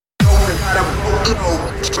low,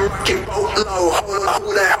 rockin' boat low. Hold on,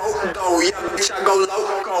 who that hoe though? Yeah, bitch, I go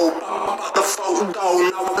loco. Pop the photo,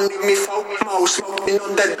 now I need me FOMO. Smoking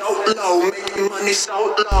on that dope low, making money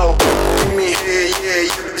so low. Give me here, yeah,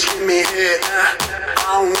 bitch, give me here.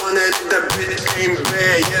 I don't wanna let that bitch ain't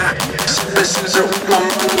bad, yeah. Sippin' scissor with my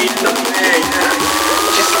money in the bag, yeah.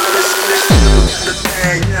 Just let us in this still got the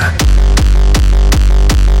tag, yeah.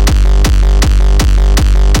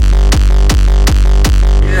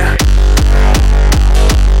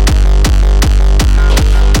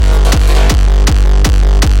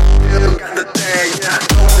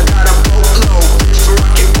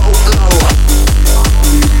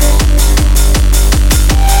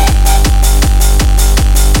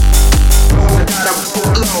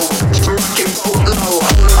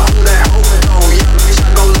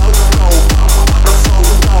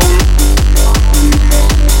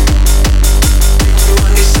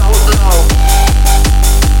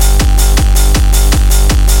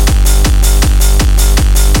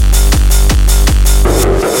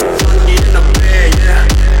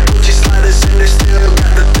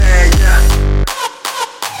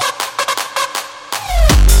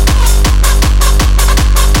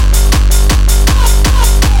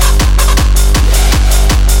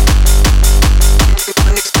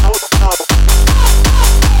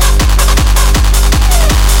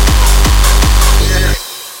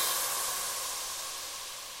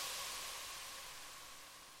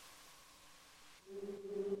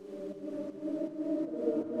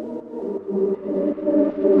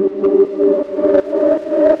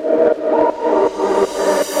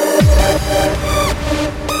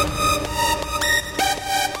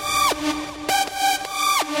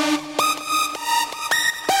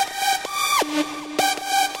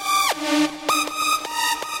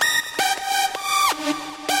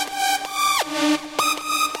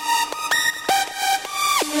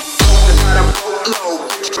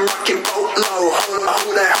 Rockin' boat low, hold on,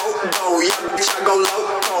 who that hoe though? Yeah, bitch, I go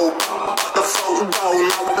loco. Pop the photo,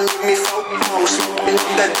 now I need me FOMO. Smoking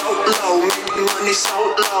on that dope low, making money so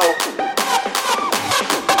low.